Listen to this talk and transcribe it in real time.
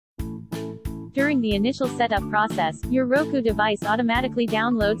During the initial setup process, your Roku device automatically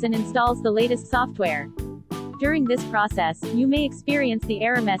downloads and installs the latest software. During this process, you may experience the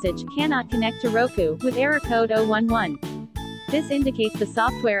error message, "Cannot connect to Roku," with error code 011. This indicates the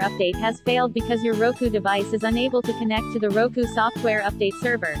software update has failed because your Roku device is unable to connect to the Roku software update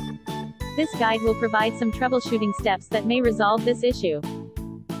server. This guide will provide some troubleshooting steps that may resolve this issue.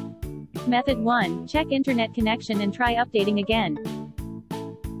 Method 1. Check internet connection and try updating again.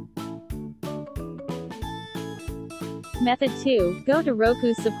 Method 2. Go to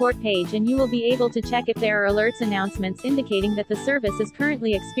Roku's support page and you will be able to check if there are alerts announcements indicating that the service is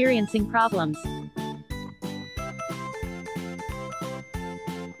currently experiencing problems.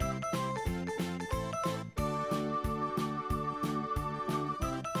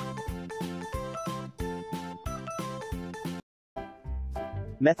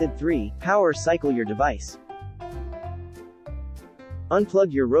 Method 3. Power cycle your device.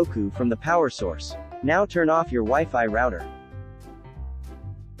 Unplug your Roku from the power source. Now turn off your Wi-Fi router.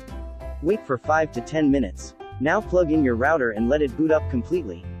 Wait for 5 to 10 minutes. Now plug in your router and let it boot up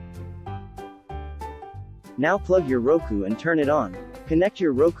completely. Now plug your Roku and turn it on. Connect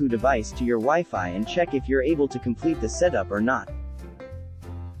your Roku device to your Wi-Fi and check if you're able to complete the setup or not.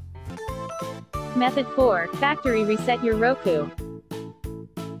 Method 4. Factory reset your Roku.